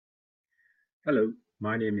Hello,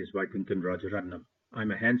 my name is Vaikuntan Rajaratnam.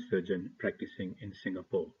 I'm a hand surgeon practicing in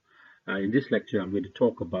Singapore. In this lecture, I'm going to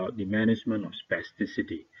talk about the management of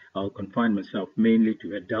spasticity. I'll confine myself mainly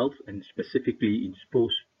to adults and specifically in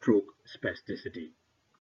post-stroke spasticity.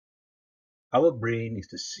 Our brain is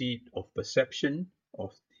the seat of perception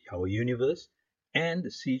of our universe and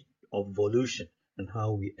the seat of volition and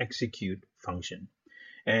how we execute function.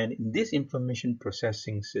 And in this information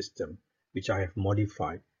processing system, which I have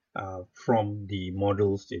modified from the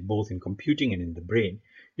models both in computing and in the brain,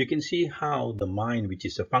 you can see how the mind, which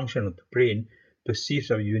is a function of the brain,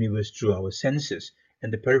 perceives our universe through our senses.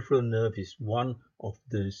 And the peripheral nerve is one of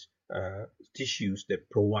those tissues that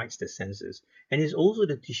provides the senses, and is also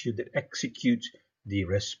the tissue that executes the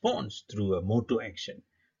response through a motor action.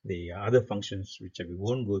 The other functions, which we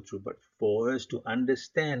won't go through, but for us to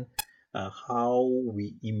understand how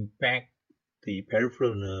we impact the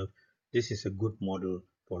peripheral nerve, this is a good model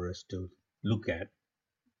for us to look at.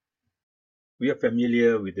 We are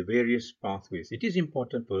familiar with the various pathways. It is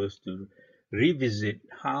important for us to revisit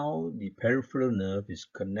how the peripheral nerve is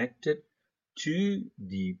connected to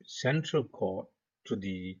the central cord, to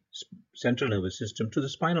the central nervous system, to the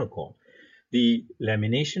spinal cord. The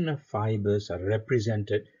lamination of fibers are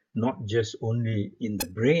represented not just only in the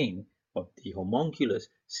brain of the homunculus.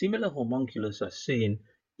 Similar homunculus are seen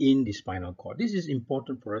in the spinal cord. This is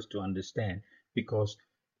important for us to understand because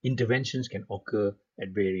interventions can occur at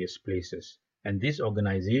various places. And this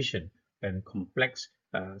organization and complex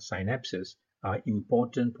synapses are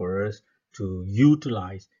important for us to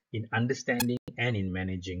utilize in understanding and in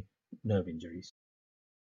managing nerve injuries.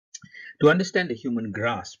 To understand the human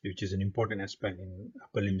grasp, which is an important aspect in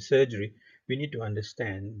upper limb surgery, we need to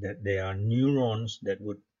understand that there are neurons that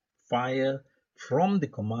would fire from the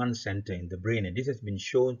command center in the brain. And this has been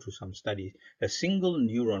shown through some studies. A single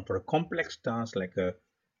neuron for a complex task like a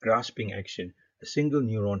grasping action, a single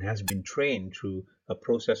neuron has been trained through a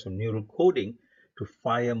process of neural coding to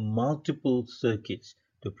fire multiple circuits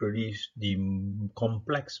to produce the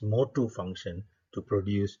complex motor function to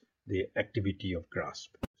produce the activity of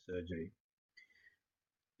grasp surgery.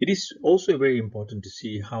 It is also very important to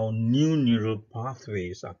see how new neural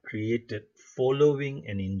pathways are created following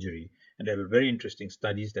an injury. And there are very interesting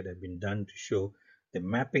studies that have been done to show the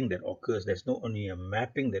mapping that occurs. There's not only a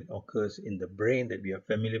mapping that occurs in the brain that we are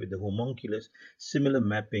familiar with the homunculus, similar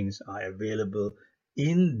mappings are available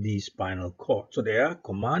in the spinal cord. So there are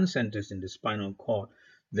command centers in the spinal cord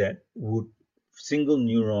that single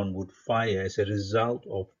neuron would fire as a result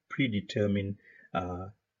of predetermined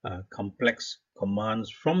complex commands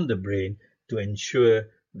from the brain to ensure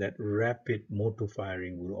that rapid motor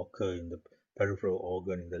firing will occur in the peripheral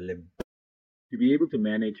organ in the limb. To be able to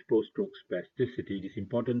manage post-stroke spasticity, it is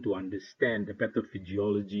important to understand the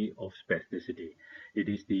pathophysiology of spasticity. It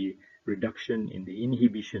is the reduction in the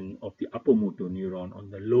inhibition of the upper motor neuron on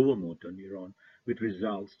the lower motor neuron, which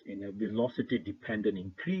results in a velocity-dependent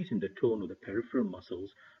increase in the tone of the peripheral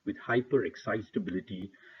muscles with hyperexcitability,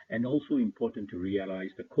 and also important to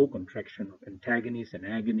realize the co-contraction of antagonists and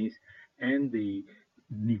agonists, and the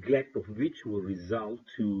neglect of which will result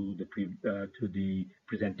to the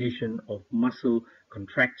presentation of muscle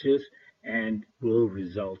contractures and will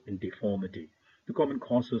result in deformity. The common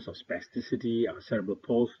causes of spasticity are cerebral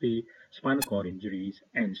palsy, spinal cord injuries,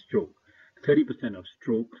 and stroke. 30% of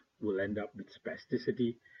stroke will end up with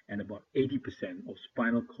spasticity, and about 80% of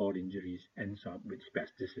spinal cord injuries ends up with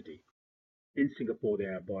spasticity. In Singapore,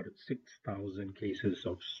 there are about 6,000 cases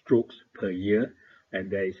of strokes per year, and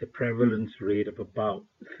there is a prevalence rate of about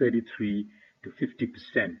 33 to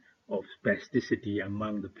 50% of spasticity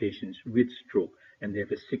among the patients with stroke, and they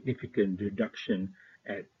have a significant reduction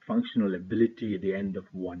at functional ability at the end of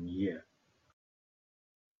 1 year.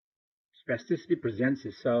 Spasticity presents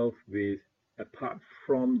itself with, apart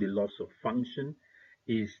from the loss of function,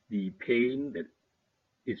 is the pain that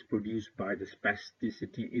is produced by the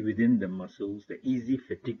spasticity within the muscles, the easy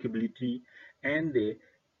fatigability, and the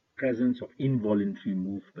presence of involuntary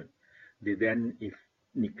movement. They then, if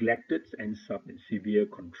neglected, ends up in severe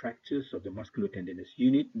contractures of the musculotendinous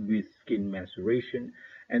unit with skin maceration.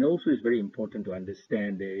 And also it's very important to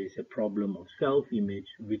understand there is a problem of self-image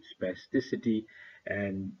with spasticity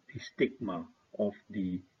and the stigma of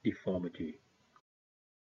the deformity.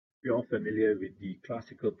 We are familiar with the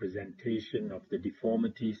classical presentation of the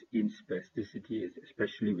deformities in spasticity,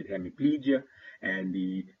 especially with hemiplegia and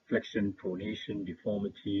the flexion pronation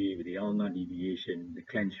deformity with the ulnar deviation, the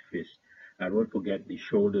clenched fist. Don't forget the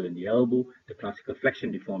shoulder and the elbow, the classical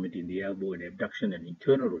flexion deformity in the elbow, and abduction and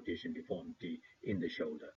internal rotation deformity in the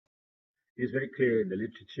shoulder. It is very clear in the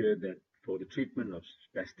literature that For the treatment of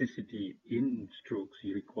spasticity in strokes,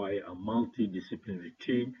 you require a multidisciplinary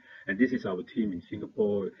team, and this is our team in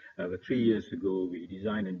Singapore. 3 years ago, we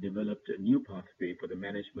designed and developed a new pathway for the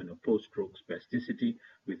management of post-stroke spasticity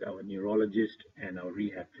with our neurologist and our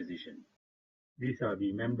rehab physician. These are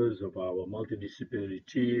the members of our multidisciplinary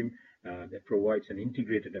team that provides an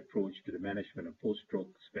integrated approach to the management of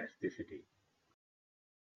post-stroke spasticity.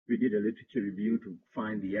 We did a literature review to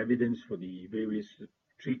find the evidence for the various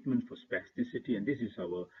treatment for spasticity, and this is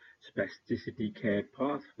our spasticity care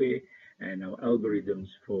pathway and our algorithms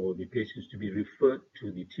for the patients to be referred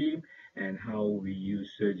to the team, and how we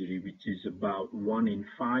use surgery, which is about 1 in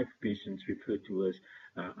 5 patients referred to us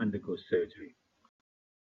undergo surgery.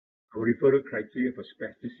 Our referral criteria for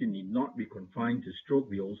spasticity need not be confined to stroke.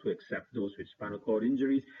 We also accept those with spinal cord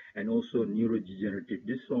injuries and also neurodegenerative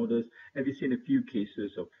disorders. And we've seen a few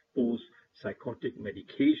cases of post-psychotic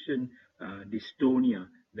medication, dystonia,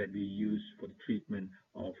 that we use for the treatment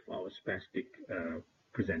of our spastic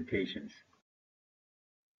presentations.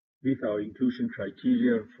 With our inclusion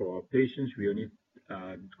criteria for our patients, we only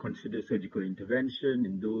consider surgical intervention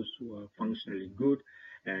in those who are functionally good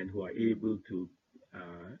and who are able to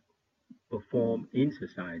perform in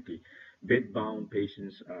society. Bed-bound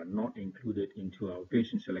patients are not included into our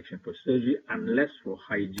patient selection for surgery unless for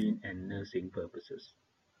hygiene and nursing purposes.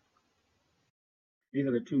 These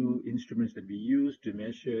are the two instruments that we use to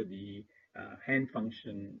measure the hand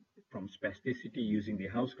function from spasticity using the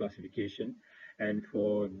House classification, and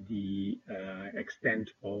for the extent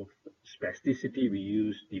of spasticity we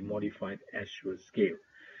use the modified Ashworth scale.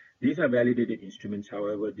 These are validated instruments,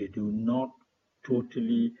 however, they do not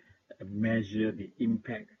totally measure the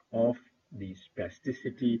impact of the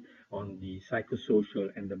spasticity on the psychosocial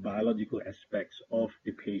and the biological aspects of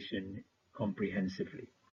the patient comprehensively.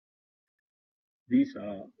 These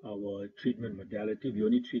are our treatment modality. We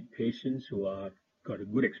only treat patients who are got a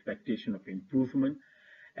good expectation of improvement,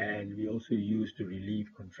 and we also use to relieve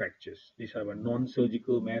contractures. These are our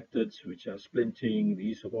non-surgical methods, which are splinting, the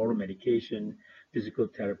use of oral medication, physical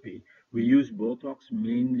therapy. We use Botox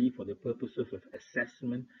mainly for the purposes of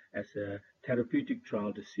assessment as a therapeutic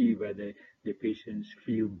trial to see whether the patients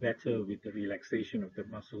feel better with the relaxation of the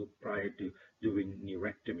muscle prior to doing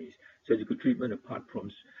neurectomies. Surgical treatment, apart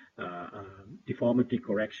from deformity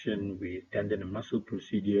correction with tendon and muscle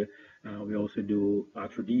procedure, we also do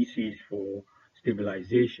arthrodesis for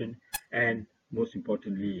stabilization, and most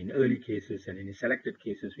importantly, in early cases and in selected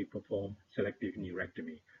cases, we perform selective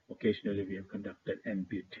neurectomy. Occasionally, we have conducted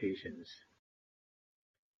amputations.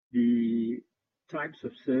 The types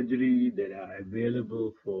of surgery that are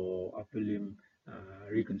available for upper limb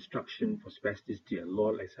reconstruction for spasticity a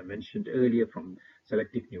lot, as I mentioned earlier, from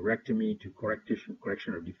selective neurectomy to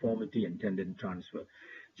correction of deformity and tendon transfer.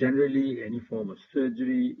 Generally, any form of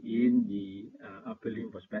surgery in the upper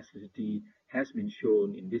limb for spasticity has been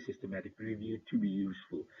shown in this systematic review to be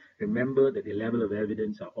useful. Remember that the level of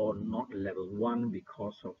evidence are all not level 1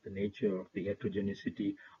 because of the nature of the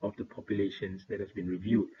heterogeneity of the populations that has been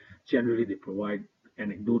reviewed. Generally, they provide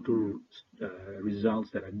anecdotal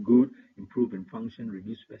results that are good, improve in function,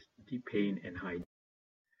 reduce spasticity, pain, and hygiene.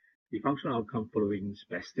 The functional outcome following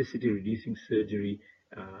spasticity reducing surgery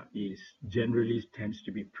is generally tends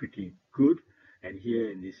to be pretty good. And here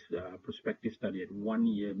in this prospective study at 1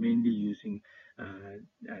 year, mainly using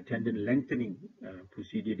tendon lengthening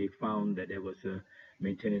procedure, they found that there was a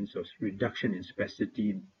maintenance of reduction in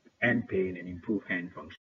spasticity and pain and improved hand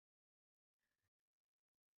function.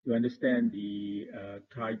 To understand the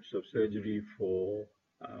types of surgery for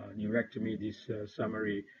neurectomy, this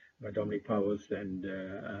summary by Dominic Powers and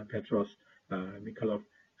Petros Mikhailov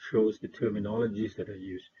shows the terminologies that are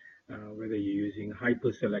used, whether you're using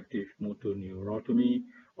hyperselective motoneurotomy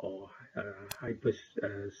or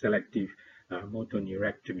hyperselective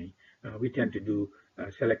motoneurectomy. We tend to do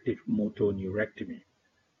selective motoneurectomy.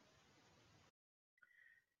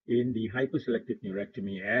 In the hyperselective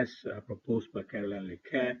neurectomy, as proposed by Caroline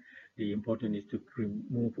Leclercq, the important is to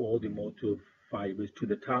remove all the motor fibers to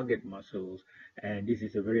the target muscles, and this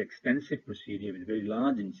is a very extensive procedure with very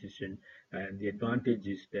large incision, and the advantage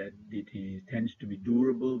is that it tends to be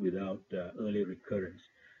durable without early recurrence,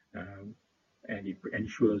 and it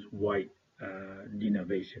ensures wide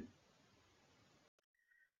denervation.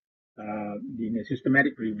 In a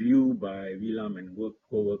systematic review by Wheelam and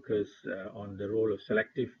co-workers on the role of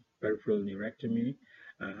selective peripheral neurectomy,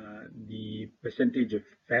 the percentage of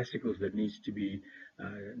fascicles that needs to be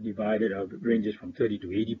divided ranges from 30 to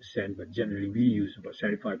 80%, but generally we use about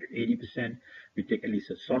 75 to 80%. We take at least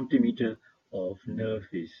a centimeter of nerve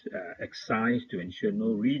is excised to ensure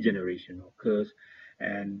no regeneration occurs,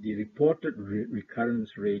 and the reported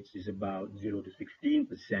recurrence rates is about 0 to 16%,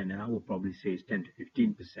 and I would probably say it's 10 to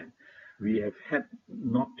 15%. We have had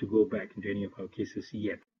not to go back into any of our cases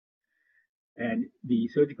yet. And the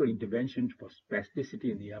surgical intervention for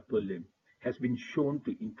spasticity in the upper limb has been shown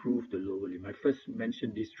to improve the lower limb. I first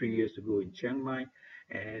mentioned this 3 years ago in Chiang Mai,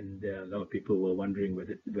 and a lot of people were wondering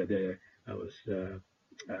whether I was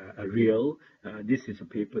real. This is a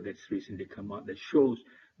paper that's recently come out that shows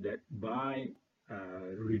that by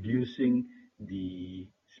reducing the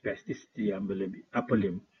spasticity upper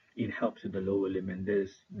limb, it helps with the lower limb, and there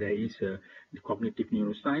is a the cognitive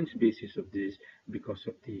neuroscience basis of this because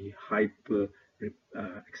of the hyper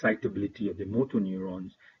excitability of the motor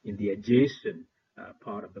neurons in the adjacent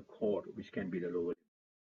part of the cord, which can be the lower limb.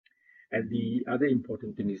 And the other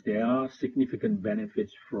important thing is there are significant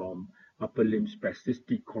benefits from upper limb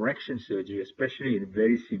spasticity correction surgery, especially in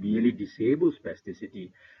very severely disabled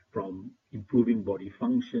spasticity, from improving body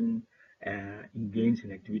function, gains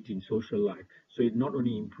in activity in social life. So it not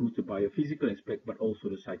only improves the biophysical aspect, but also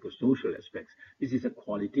the psychosocial aspects. This is a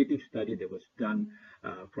qualitative study that was done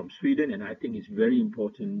from Sweden, and I think it's very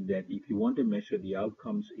important that if you want to measure the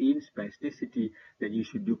outcomes in spasticity, that you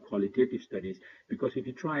should do qualitative studies, because if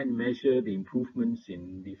you try and measure the improvements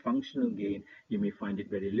in the functional gain, you may find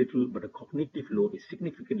it very little, but the cognitive load is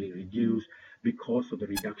significantly reduced because of the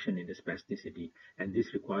reduction in the spasticity, and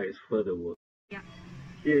this requires further work. Yeah.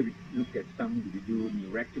 Here we look at some, we do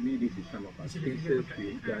neurectomy. This is some of our cases.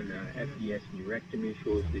 We've done FDS neurectomy,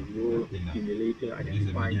 shows the role of the stimulator,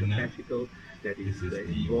 identifying the fascicle that is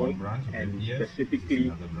involved, and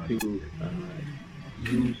specifically to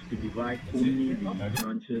use to divide only the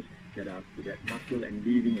branches that are to that muscle, and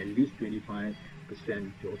leaving at least 25%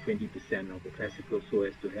 or 20% of the fascicle, so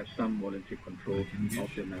as to have some voluntary control of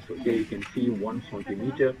the muscle. Here you can see 1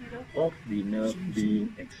 centimeter of the nerve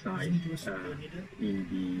being excised in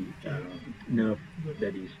the nerve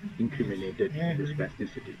that is incriminated in the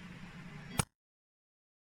spasticity.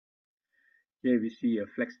 Here we see a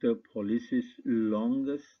flexor pollicis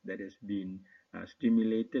longus that has been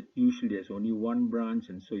stimulated. Usually there's only 1 branch,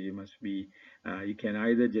 and so you must be, you can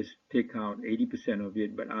either just take out 80% of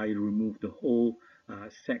it, but I remove the whole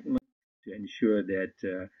segment to ensure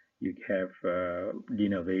that you have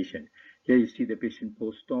denervation. Here you see the patient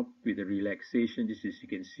post-op with the relaxation. This is, you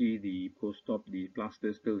can see the post-op, the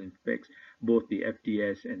plaster still infects. Both the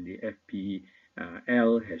FDS and the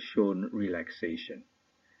FPL has shown relaxation.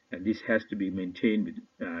 And this has to be maintained with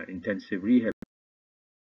intensive rehabilitation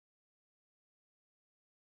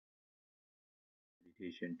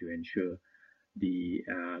to ensure the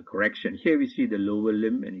correction. Here we see the lower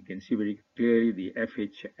limb, and you can see very clearly the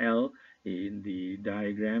FHL in the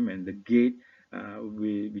diagram, and the gait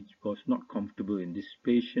which was not comfortable in this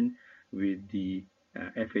patient with the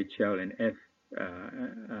FHL and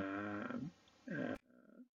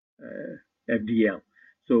FDL.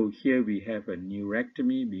 So here we have a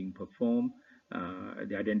neurectomy being performed,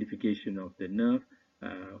 the identification of the nerve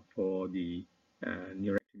for the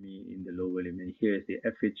neurectomy in the lower limb. And here is the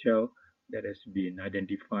FHL that has been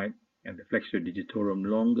identified, and the flexor digitorum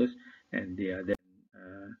longus, and they are then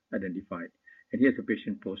identified. And here's the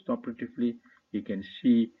patient post-operatively. You can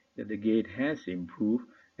see that the gait has improved,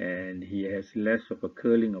 and he has less of a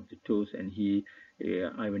curling of the toes, and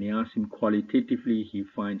when you ask him qualitatively, he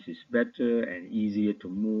finds it's better and easier to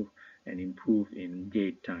move and improve in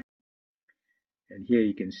gait time. And here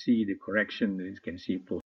you can see the correction, you can see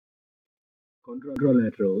post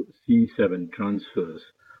contralateral C7 transfers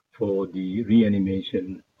for the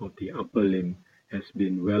reanimation of the upper limb has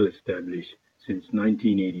been well established since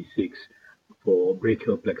 1986 for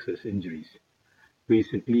brachial plexus injuries.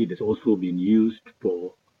 Recently, it has also been used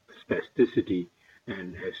for spasticity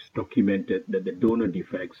and has documented that the donor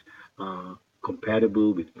defects are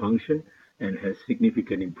compatible with function and has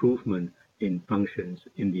significant improvement in functions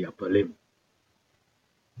in the upper limb.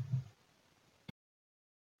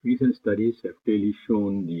 Recent studies have clearly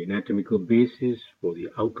shown the anatomical basis for the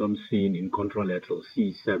outcomes seen in contralateral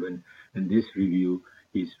C7, and this review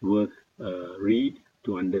is worth a read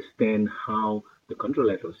to understand how the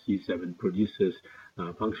contralateral C7 produces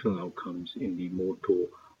functional outcomes in the motor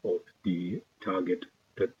of the targeted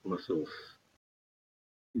muscles.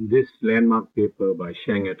 In this landmark paper by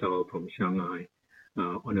Sheng et al. From Shanghai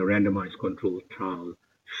on a randomized controlled trial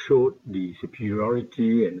showed the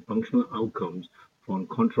superiority and functional outcomes from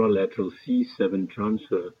contralateral C7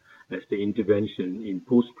 transfer as the intervention in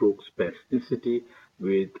post-stroke spasticity,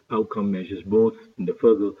 with outcome measures both in the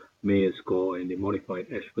Fergal-Meyer score and the modified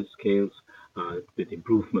Ashford scales with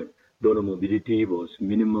improvement. Donor morbidity was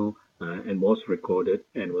minimal and was recorded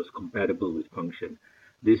and was compatible with function.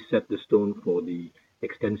 This set the stone for the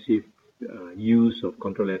extensive use of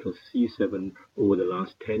contralateral C7 over the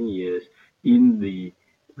last 10 years in the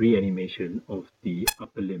reanimation of the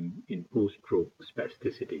upper limb in post-stroke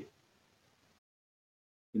spasticity.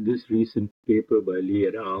 In this recent paper by Lee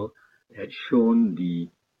et al. Had shown the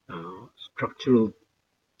structural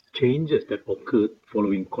changes that occurred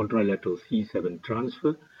following contralateral C7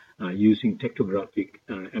 transfer using tectographic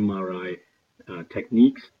MRI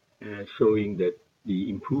techniques, showing that the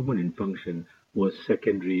improvement in function was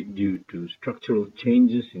secondary due to structural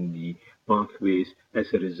changes in the pathways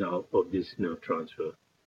as a result of this nerve transfer.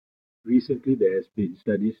 Recently, there has been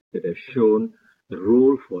studies that have shown the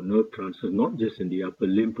role for nerve transfer not just in the upper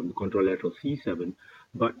limb from the contralateral C7,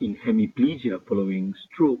 but in hemiplegia following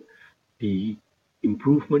stroke. The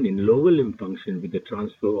improvement in lower limb function with the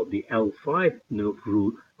transfer of the L5 nerve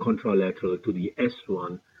root contralateral to the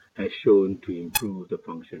S1 has shown to improve the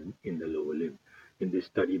function in the lower limb. In this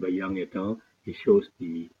study by Young et al., it shows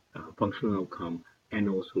the functional outcome and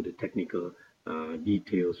also the technical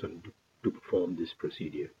details on to perform this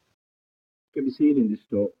procedure. It can be seen in this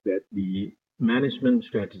talk that the management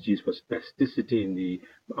strategies for spasticity in the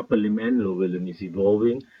upper limb and lower limb is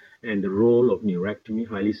evolving, and the role of neurectomy,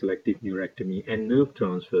 highly selective neurectomy, and nerve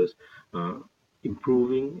transfers are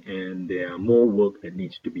improving, and there are more work that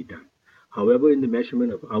needs to be done. However, in the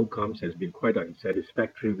measurement of outcomes has been quite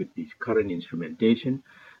unsatisfactory with the current instrumentation.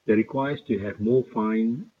 That requires to have more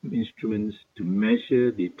fine instruments to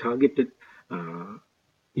measure the targeted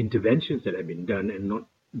interventions that have been done and not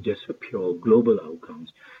just for pure global outcomes.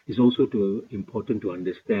 It's also important to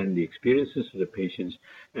understand the experiences of the patients,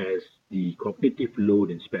 as the cognitive load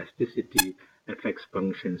and spasticity affects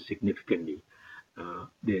function significantly.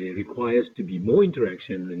 There requires to be more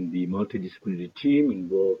interaction in the multidisciplinary team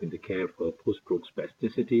involved in the care for post-stroke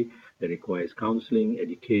spasticity. That requires counseling,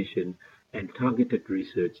 education, and targeted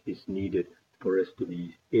research is needed for us to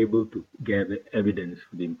be able to gather evidence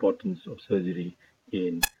for the importance of surgery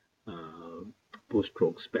in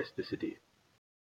post-stroke spasticity.